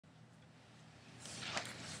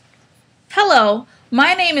Hello,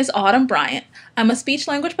 my name is Autumn Bryant. I'm a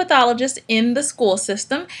speech-language pathologist in the school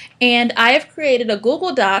system, and I have created a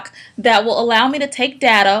Google Doc that will allow me to take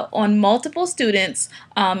data on multiple students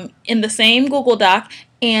in the same Google Doc,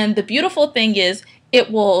 and the beautiful thing is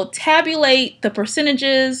it will tabulate the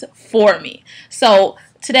percentages for me. So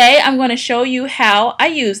today I'm going to show you how I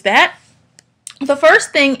use that. The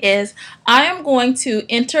first thing is I am going to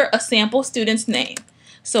enter a sample student's name.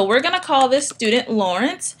 So we're going to call this student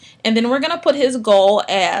Lawrence, and then we're going to put his goal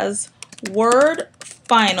as word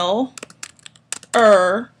final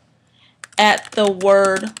at the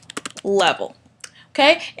word level.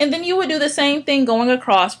 Okay, and then you would do the same thing going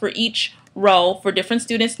across for each row for different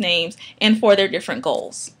students' names and for their different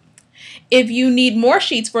goals. If you need more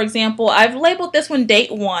sheets, for example, I've labeled this one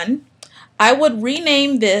date 1. I would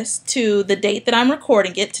rename this to the date that I'm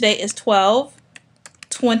recording it. Today is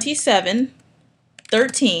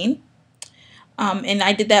 12/27/13. And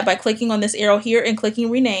I did that by clicking on this arrow here and clicking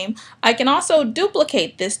rename. I can also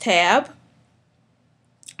duplicate this tab.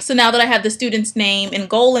 So now that I have the student's name and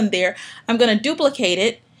goal in there, I'm going to duplicate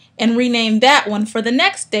it and rename that one for the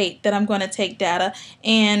next date that I'm going to take data.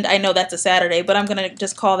 And I know that's a Saturday, but I'm going to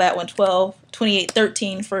just call that one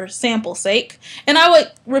 12/28/13 for sample sake. And I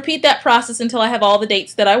would repeat that process until I have all the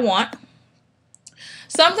dates that I want.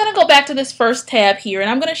 So I'm going to go back to this first tab here, and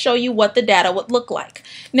I'm going to show you what the data would look like.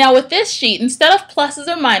 Now with this sheet, instead of pluses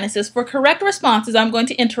or minuses, for correct responses, I'm going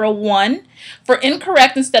to enter a 1. For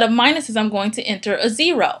incorrect, instead of minuses, I'm going to enter a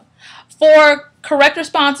 0. For correct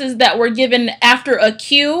responses that were given after a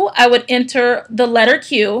Q, I would enter the letter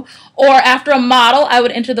Q, or after a model, I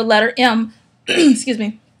would enter the letter M, excuse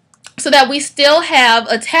me, so that we still have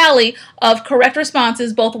a tally of correct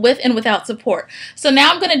responses both with and without support. So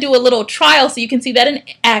now I'm going to do a little trial so you can see that in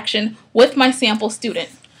action with my sample student.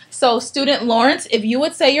 So student Lawrence, if you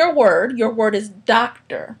would say your word is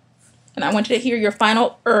doctor. And I want you to hear your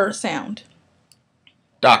final sound.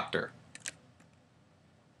 Doctor.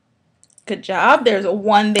 Good job. There's a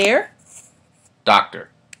 1 there. Doctor.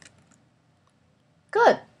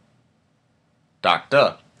 Good.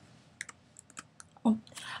 Doctor.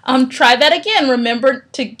 Try that again. Remember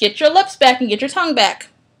to get your lips back and get your tongue back.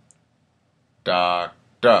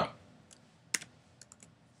 Doctor.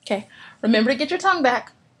 Okay. Remember to get your tongue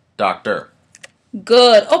back. Doctor.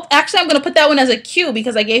 Good. Oh, actually, I'm going to put that one as a Q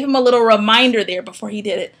because I gave him a little reminder there before he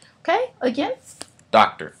did it. Okay. Again.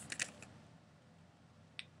 Doctor.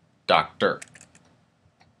 Doctor.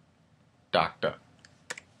 Doctor.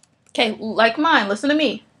 Okay. Like mine. Listen to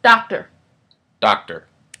me. Doctor. Doctor.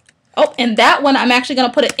 Oh, and that one I'm actually going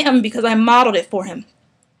to put an M because I modeled it for him.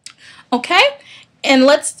 Okay, and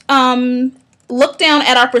let's look down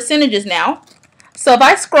at our percentages now. So if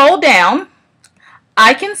I scroll down,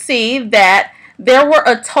 I can see that there were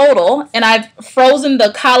a total, and I've frozen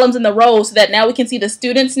the columns and the rows so that now we can see the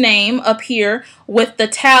student's name up here with the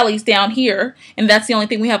tallies down here, and that's the only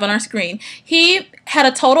thing we have on our screen. He had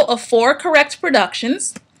a total of 4 correct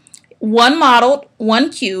productions, 1 modeled, 1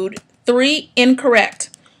 cued, 3 incorrect.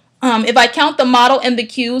 If I count the model and the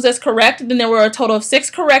cues as correct, then there were a total of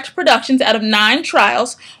 6 correct productions out of 9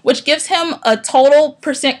 trials, which gives him a total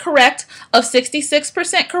percent correct of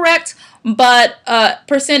 66% correct, but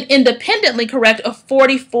percent independently correct of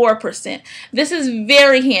 44%. This is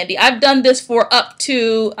very handy. I've done this for up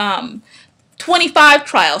to 25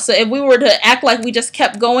 trials. So if we were to act like we just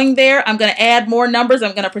kept going there, I'm going to add more numbers.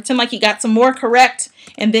 I'm going to pretend like he got some more correct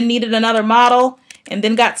and then needed another model and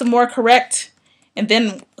then got some more correct and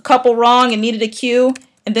then a couple wrong and needed a cue,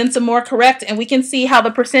 and then some more correct, and we can see how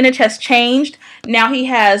the percentage has changed. Now he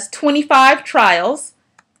has 25 trials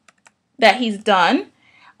that he's done,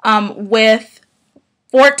 with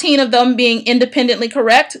 14 of them being independently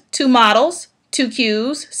correct, 2 models, 2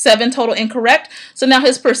 cues, 7 total incorrect. So now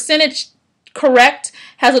his percentage correct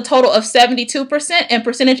has a total of 72%, and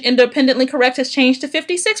percentage independently correct has changed to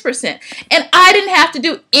 56%. And I didn't have to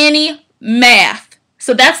do any math.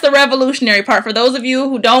 So that's the revolutionary part. For those of you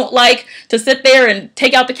who don't like to sit there and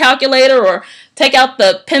take out the calculator or take out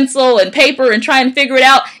the pencil and paper and try and figure it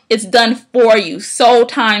out, it's done for you. So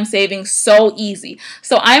time saving, so easy.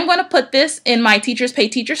 So I'm going to put this in my Teachers Pay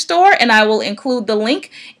Teacher store, and I will include the link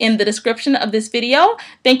in the description of this video.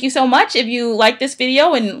 Thank you so much. If you like this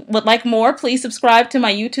video and would like more, please subscribe to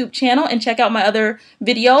my YouTube channel and check out my other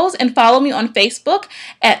videos, and follow me on Facebook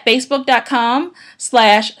at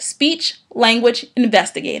facebook.com/speech language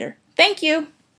investigator. Thank you.